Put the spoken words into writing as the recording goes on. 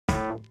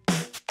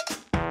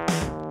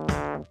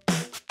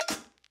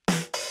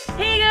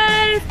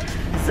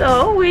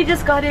So we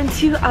just got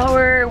into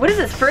our, what is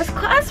this, first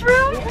class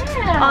room?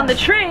 Yeah. On the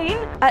train.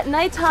 At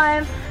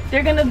nighttime,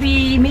 they're gonna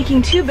be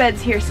making 2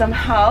 beds here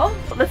somehow.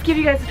 So let's give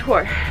you guys a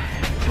tour.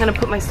 I'm gonna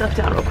put my stuff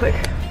down real quick.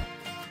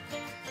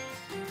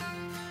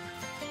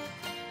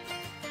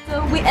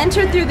 So we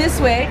entered through this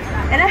way,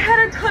 and I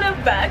had a ton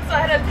of bags, so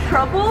I had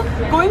trouble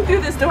going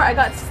through this door. I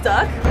got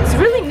stuck. It's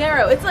really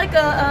narrow. It's like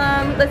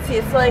a, let's see,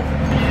 it's like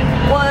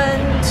 1,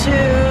 2,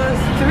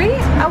 3.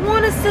 I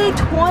want to say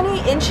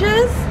 20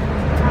 inches.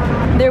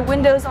 There are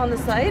windows on the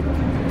side.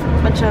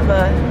 Bunch of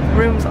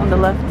rooms on the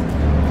left.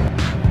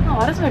 Oh,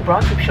 why does my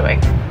bra keep showing?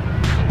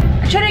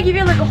 I'm trying to give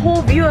you like a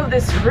whole view of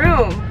this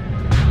room.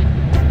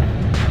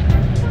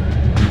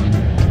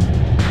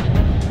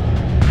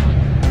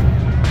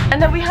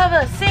 And then we have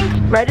a sink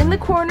right in the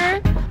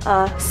corner,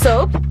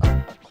 soap.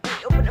 Let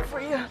me open it for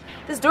you.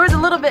 This door is a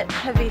little bit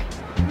heavy.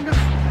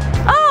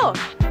 Oh!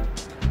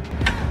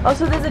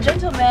 Also, there's a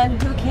gentleman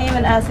who came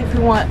and asked if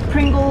we want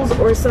Pringles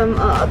or some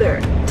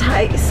other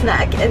Thai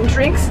snack and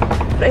drinks.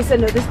 But I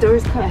said no, this door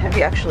is kind of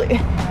heavy actually.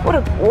 What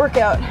a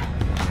workout.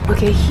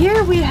 Okay,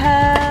 here we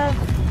have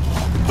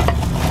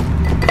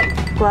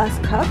glass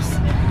cups.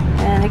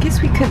 And I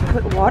guess we could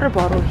put a water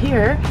bottle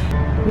here.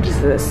 What is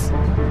this?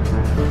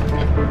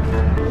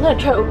 I'm gonna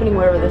try opening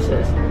wherever this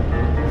is.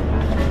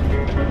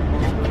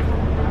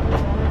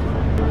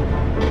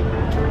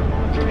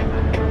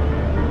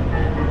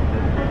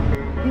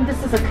 I think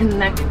this is a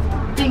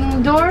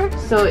connecting door,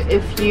 so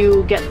if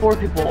you get 4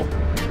 people,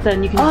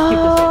 then you can just keep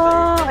this open.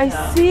 Oh, I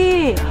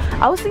see.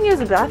 I was thinking it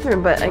was a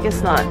bathroom, but I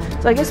guess not.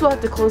 So I guess we'll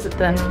have to close it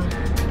then.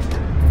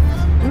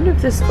 I wonder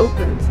if this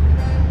opens.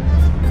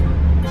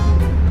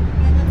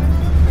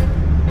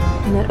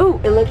 And then, oh,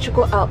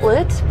 electrical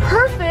outlet.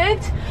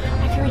 Perfect!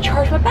 I can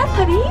recharge my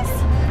batteries.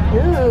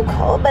 Ooh,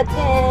 cold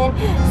button.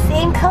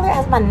 Same color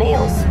as my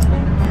nails.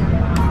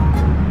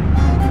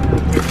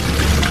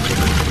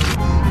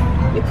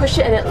 You push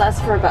it and it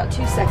lasts for about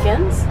 2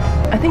 seconds.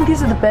 I think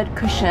these are the bed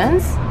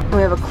cushions.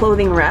 We have a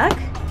clothing rack.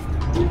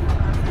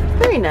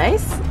 Very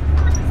nice.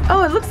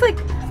 Oh, it looks like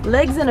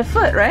legs and a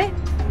foot, right?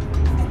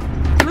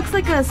 It looks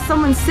like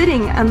someone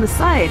sitting on the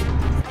side.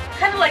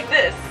 Kind of like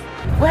this.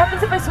 What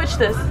happens if I switch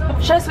this?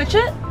 Should I switch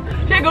it?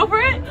 Should I go for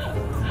it?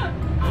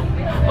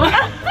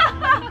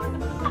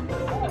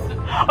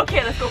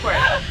 Okay, let's go for it.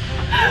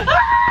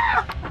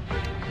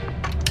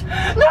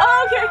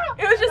 Oh,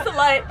 okay, it was just a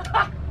light.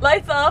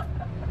 Lights off.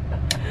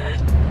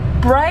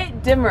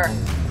 Bright dimmer.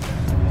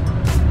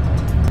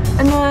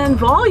 And then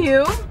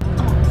volume.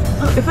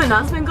 If an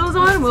announcement goes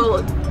on,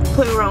 we'll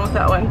play around with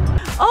that one.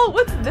 Oh,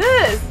 what's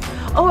this?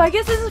 Oh, I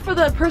guess this is for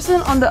the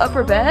person on the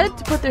upper bed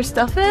to put their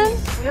stuff in.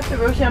 We have the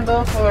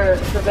Rochambeau for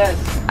the bed.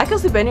 I can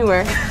sleep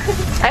anywhere.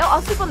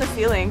 I'll sleep on the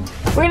ceiling.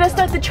 We're gonna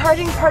start the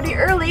charging party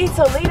early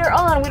so later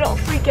on we don't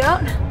freak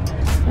out.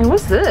 And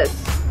what's this?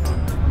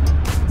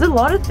 There's a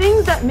lot of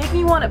things that make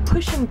me want to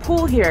push and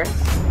pull here.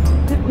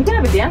 We can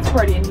have a dance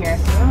party in here.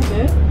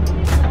 Okay.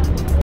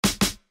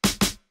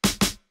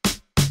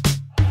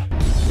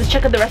 Let's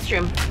check out the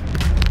restroom.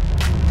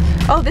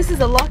 Oh, this is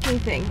a locking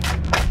thing.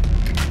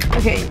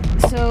 Okay,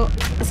 so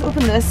let's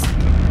open this.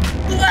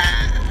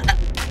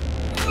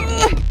 I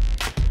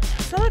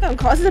sound like I'm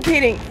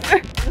constipating.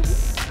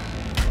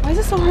 Why is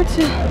it so hard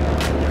to...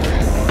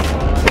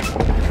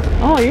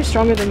 Oh, you're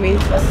stronger than me,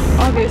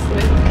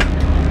 obviously.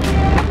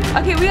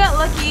 Okay, we got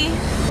lucky.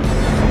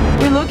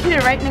 We're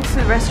located right next to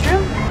the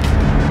restroom.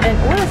 And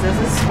what is this? Is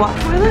this a squat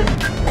toilet?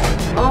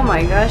 Oh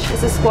my gosh,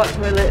 it's a squat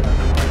toilet.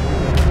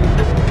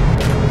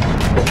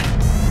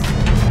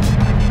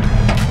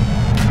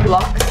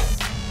 Locks.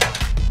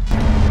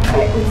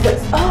 Alright, what's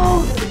this?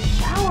 Oh, there's a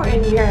shower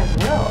in here as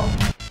well.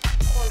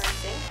 Corner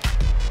sink.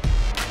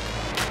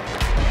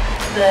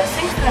 The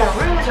sinks in our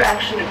rooms are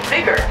actually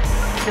bigger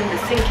than the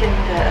sink in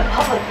the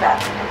public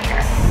bathroom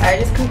here. I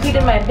just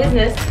completed my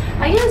business.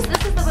 I guess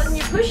this is the button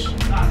you push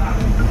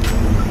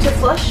to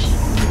flush.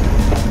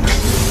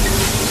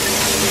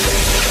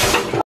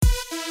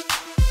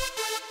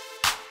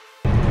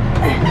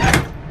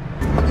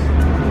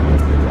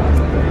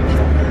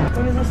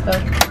 What is this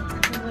though?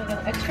 Like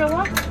an extra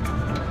lock?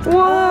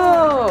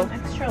 Whoa!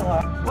 Extra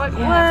lock. What?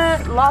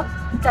 Lock?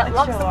 That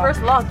locks the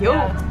first lock, yo.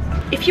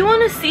 Yeah. If you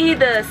want to see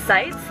the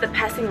sights, the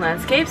passing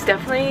landscapes,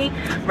 definitely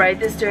ride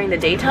this during the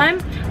daytime.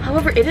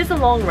 However, it is a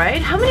long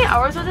ride. How many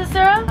hours was it,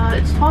 Sarah?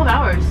 It's 12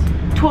 hours.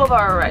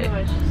 12-hour ride.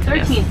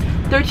 13. Yes.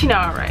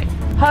 13-hour ride.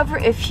 However,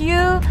 if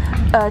you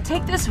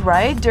take this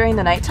ride during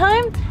the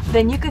nighttime,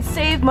 then you could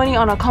save money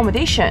on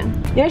accommodation.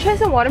 You wanna try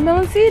some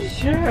watermelon seed?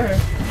 Sure.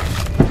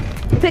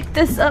 Picked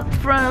this up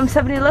from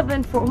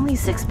 7-Eleven for only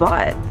 6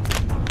 baht.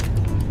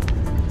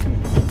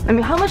 I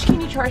mean, how much can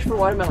you charge for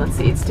watermelon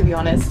seeds, to be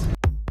honest?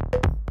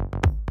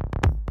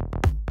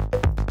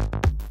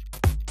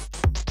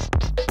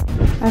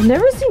 I've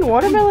never seen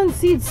watermelon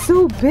seeds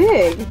so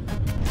big.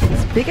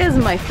 As big as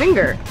my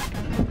finger.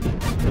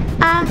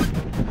 Ah.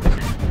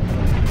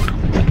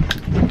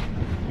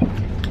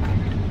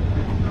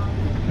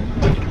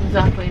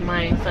 Exactly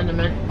my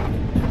sentiment.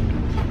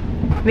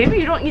 Maybe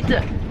you don't eat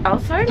the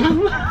outside? Maybe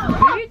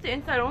you eat the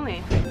inside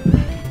only.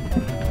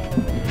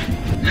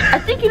 I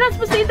think you're not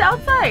supposed to eat the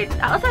outside.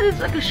 The outside is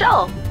like a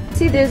shell.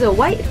 See, there's a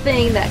white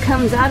thing that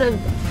comes out of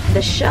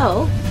the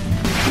shell.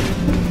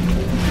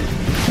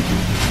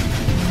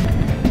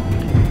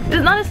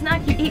 It's not a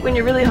snack you eat when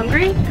you're really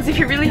hungry, because if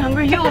you're really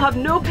hungry, you'll have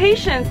no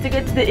patience to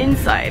get to the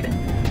inside.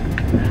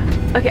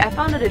 Okay, I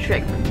found out a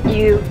trick.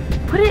 You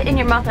put it in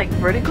your mouth like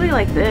vertically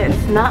like this,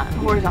 not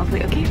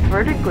horizontally. Okay,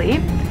 vertically,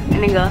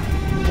 and then go.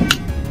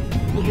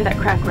 You hear that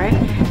crack, right?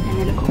 And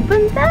then it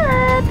opens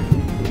up.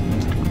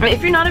 I mean,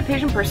 if you're not a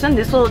patient person,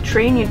 this will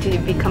train you to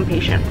become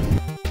patient.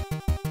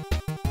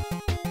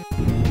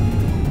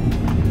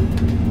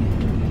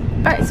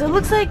 Alright, so it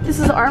looks like this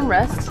is an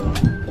armrest.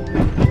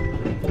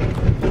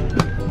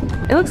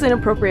 It looks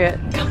inappropriate.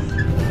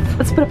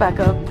 Let's put it back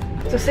up.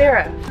 So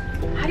Sarah,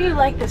 how do you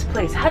like this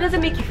place? How does it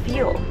make you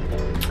feel?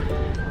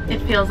 It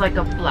feels like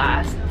a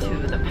blast to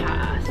the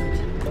past.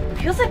 It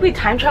feels like we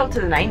time traveled to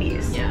the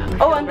 90s. Yeah.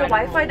 Oh, and the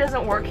Wi-Fi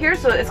doesn't work here,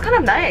 so it's kind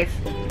of nice.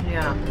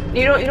 Yeah.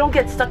 You don't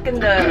get stuck in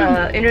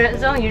the internet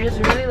zone. You just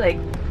really like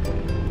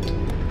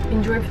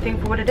enjoy everything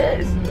for what it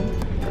is.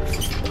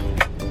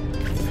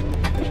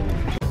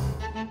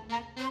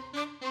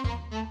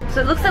 So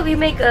it looks like we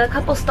make a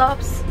couple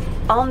stops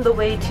on the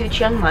way to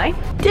Chiang Mai.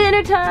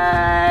 Dinner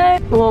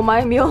time! Well,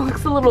 my meal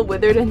looks a little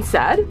withered and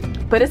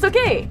sad, but it's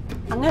okay.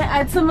 I'm gonna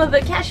add some of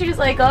the cashews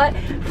I got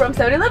from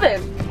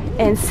 7-Eleven.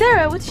 And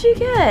Sarah, what did you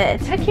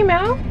get? That came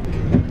out.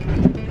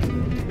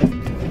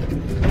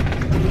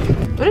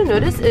 What I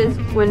notice is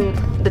when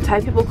the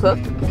Thai people cook,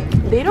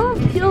 they don't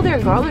peel their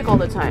garlic all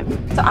the time.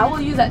 So I will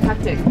use that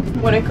tactic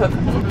when I cook.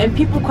 And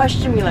people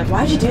question me like,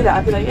 why'd you do that?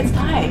 I'll be like, it's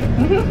Thai.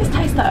 It's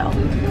Thai style.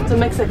 So it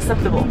makes it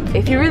acceptable.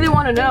 If you really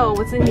want to know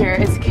what's in here,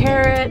 it's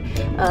carrot,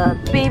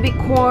 baby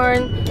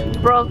corn,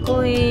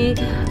 broccoli,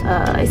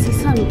 I see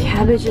some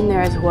cabbage in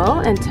there as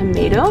well, and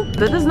tomato.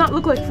 That does not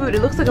look like food.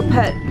 It looks like a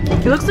pet.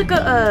 It looks like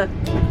a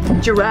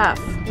giraffe.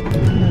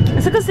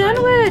 It's like a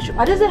sandwich.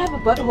 Why does it have a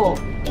butthole?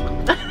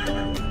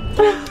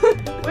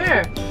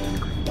 Where?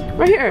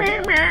 Right here.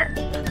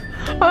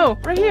 Oh,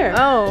 right here.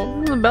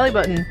 Oh, the belly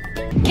button.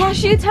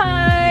 Cashew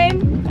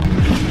time!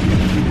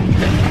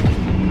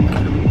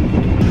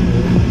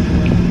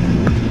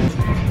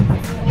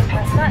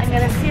 Pasta. I'm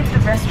gonna see if the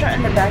restaurant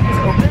in the back is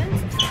open.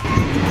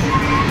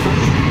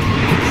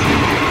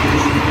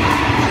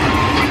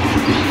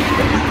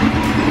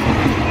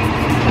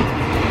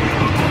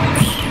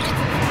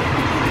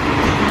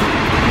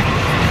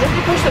 Let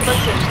me push the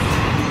button.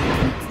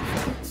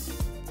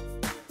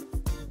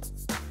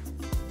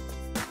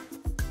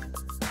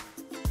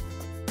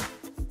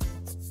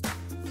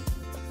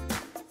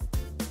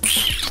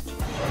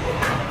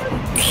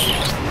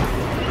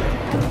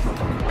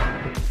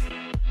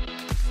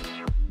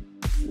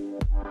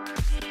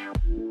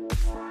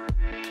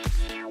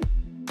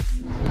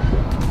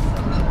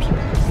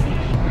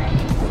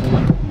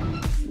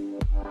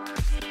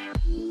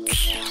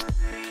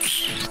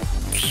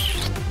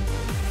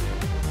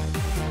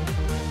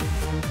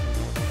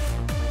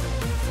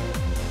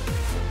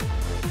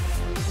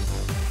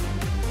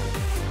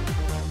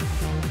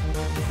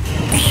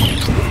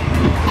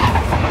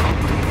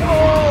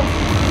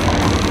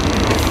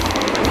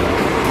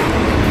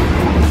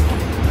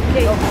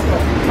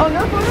 Oh,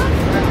 no photos?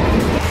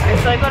 Alright,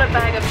 so I got a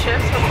bag of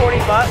chips for 40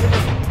 baht, which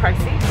is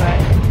pricey, but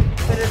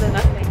better than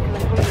nothing because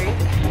I'm hungry.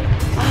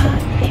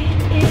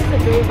 It is a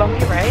very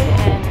bumpy ride,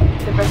 and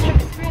the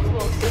restaurant experience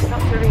will still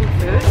stop serving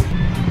food.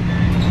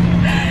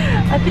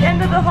 At the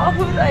end of the hall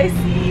food, I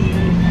see.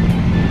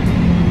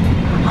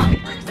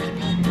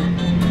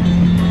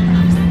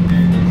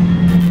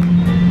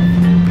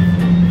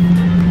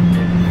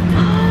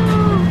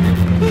 Oh,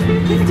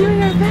 he's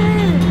doing our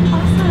bed.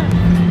 Awesome.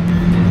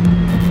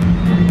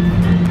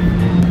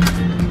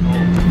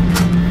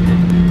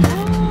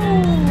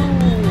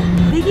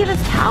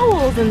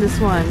 Towels in this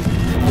one,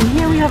 and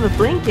here we have a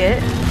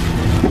blanket.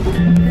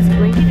 This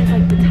blanket is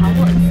like the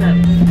towel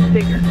except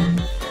bigger.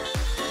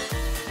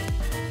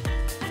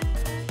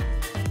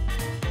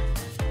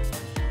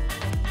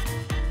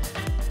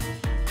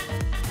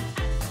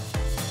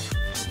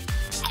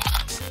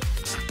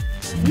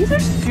 These are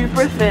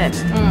super thin.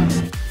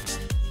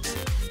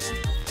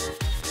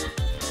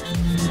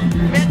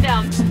 Bend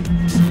down.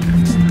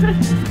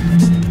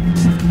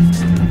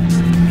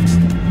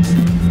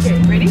 Okay,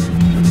 ready?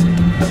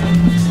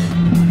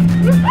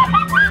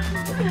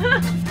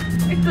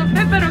 It's a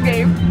bit better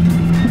game.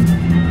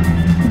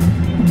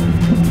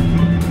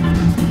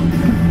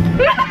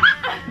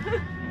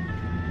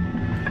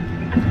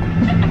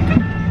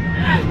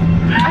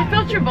 I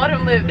felt your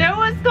bottom lip. There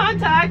was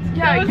contact.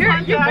 Yeah,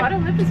 your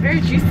bottom lip is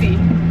very juicy.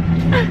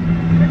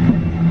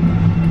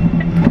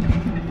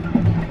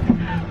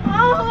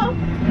 Oh,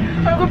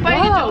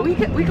 wow, we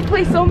could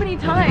play so many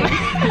times.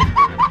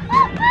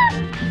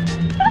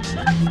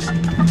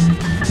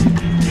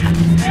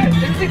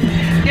 Is it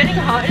getting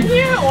hot in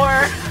here,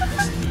 or?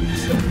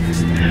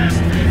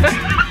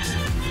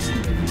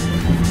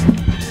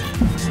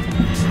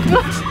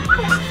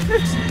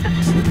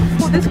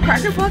 Well, this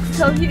cracker box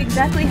tells you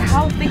exactly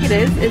how thick it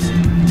is. It's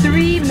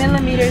 3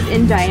 millimeters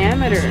in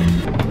diameter.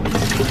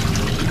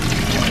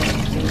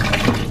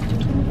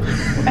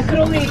 I could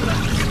only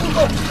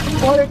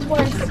scoop water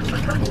twice.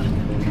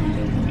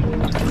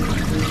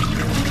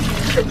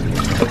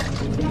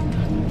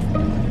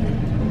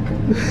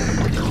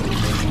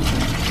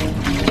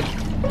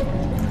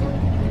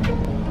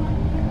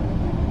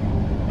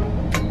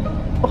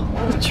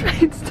 Oh, the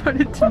train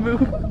started to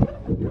move.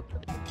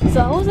 So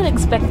I wasn't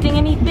expecting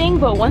anything,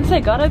 but once I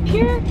got up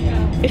here,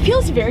 it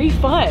feels very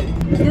fun.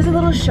 There's a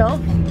little shelf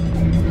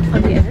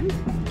on the end.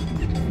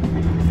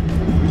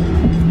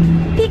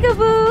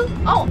 Peekaboo!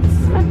 Oh, this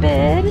is my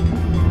bed.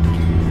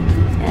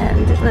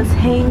 And let's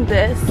hang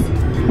this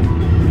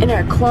in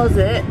our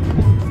closet.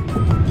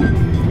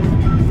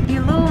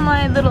 Below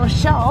my little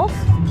shelf,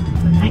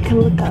 I can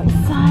look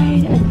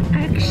outside at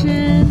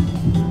action,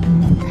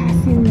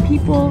 passing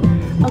people.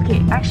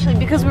 Okay, actually,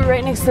 because we're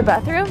right next to the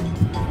bathroom,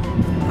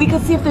 we can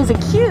see if there's a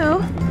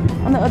queue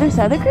on the other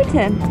side of the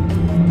curtain.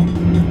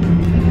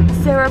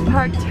 Sarah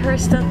parked her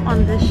stuff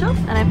on this shelf,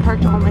 and I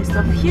parked all my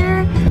stuff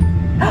here.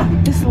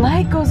 This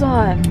light goes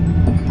on.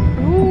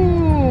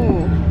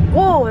 Ooh.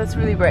 Whoa, that's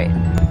really bright.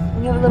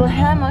 We have a little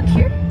hammock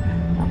here.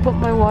 I'll put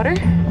my water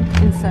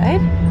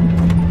inside.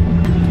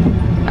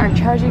 Our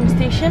charging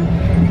station,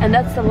 and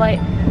that's the light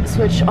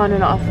switch on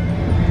and off.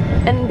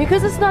 And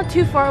because it's not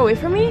too far away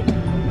from me,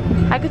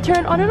 I could turn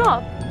it on and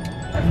off.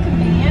 That's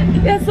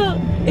convenient. Yeah, so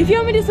if you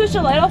want me to switch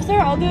the light off,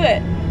 Sarah, I'll do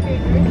it. Okay,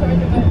 you're in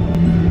charge of it.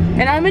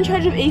 And I'm in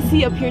charge of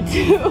AC up here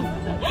too.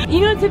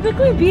 You know,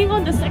 typically being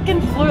on the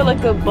second floor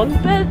like a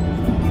bunk bed,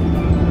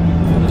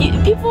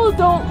 people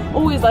don't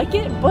always like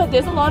it, but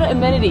there's a lot of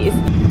amenities.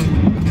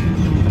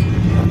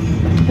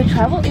 The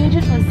travel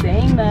agent was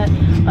saying that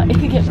it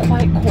could get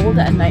quite cold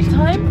at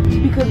nighttime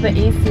because of the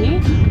AC.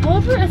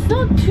 However, it's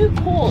not too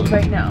cold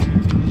right now.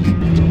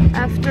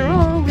 After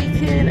all, we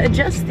can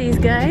adjust these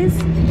guys.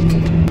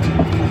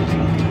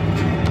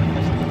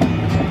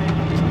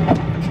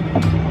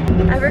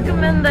 I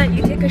recommend that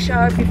you take a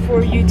shower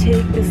before you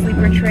take the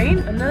sleeper train.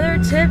 Another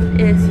tip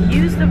is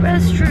use the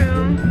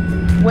restroom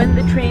when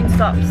the train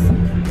stops.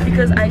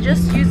 Because I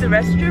just used the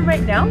restroom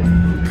right now,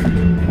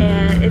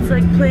 and it's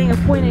like playing a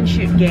point and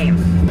shoot game.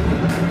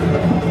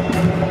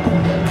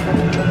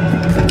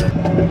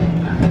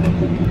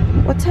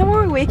 What time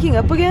are we waking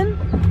up again?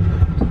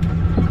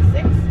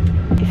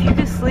 6. If you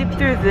could sleep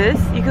through this,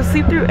 you could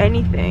sleep through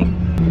anything.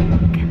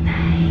 Good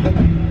night.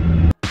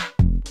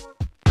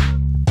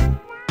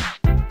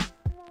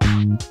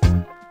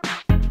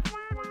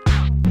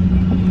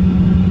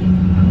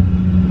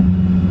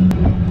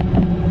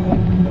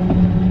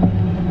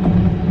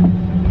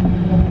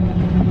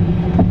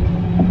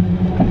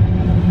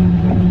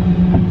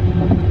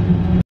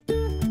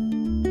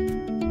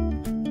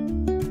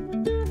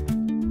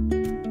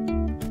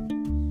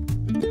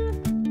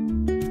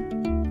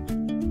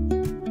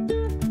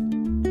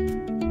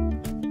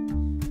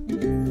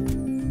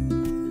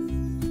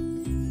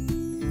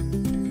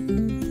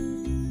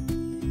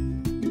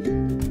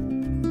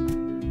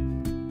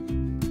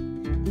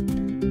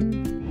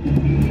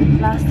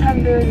 Last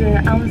time there was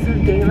an ounce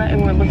of daylight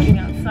and we're looking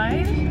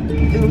outside,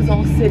 it was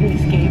all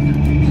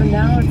cityscape. But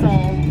now it's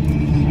all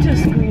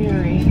just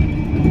greenery.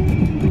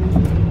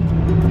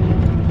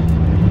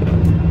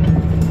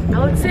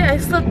 I would say I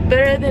slept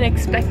better than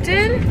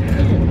expected,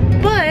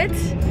 but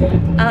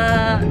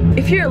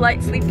if you're a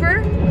light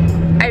sleeper,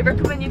 I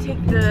recommend you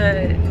take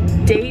the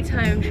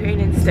daytime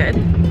train instead.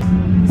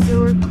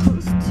 So we're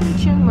close to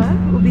Chiang Mai.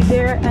 We'll be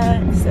there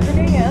at 7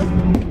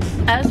 AM.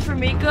 As for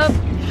makeup,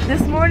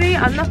 this morning,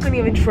 I'm not gonna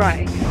even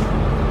try.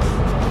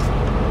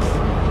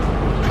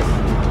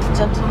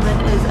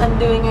 Gentleman is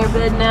undoing her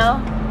bed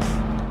now.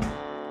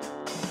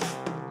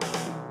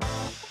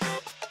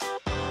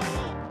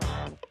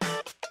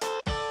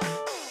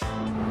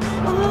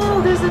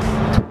 Oh, there's a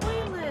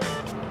toilet.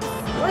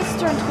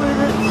 Western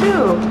toilet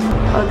too.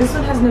 Oh, this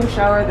one has no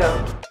shower though.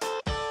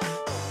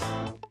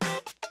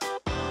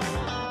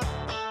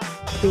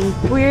 I think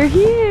we're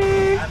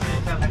here.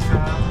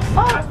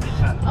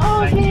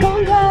 Oh, okay.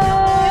 Konga.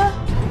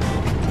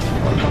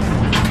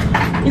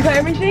 You got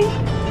everything?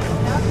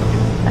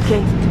 Yeah.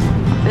 Okay.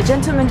 The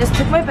gentleman just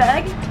took my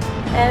bag,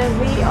 and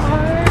we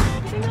are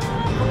getting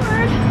on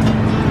board.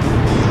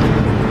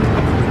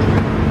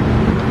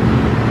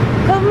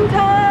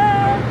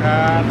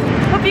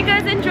 Hope you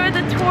guys enjoyed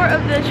the tour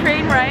of the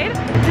train ride.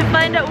 To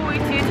find out what we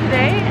do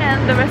today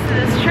and the rest of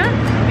this trip,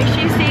 make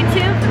sure you stay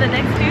tuned for the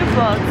next few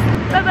vlogs.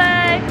 Bye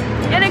bye.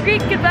 And a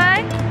Greek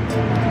goodbye.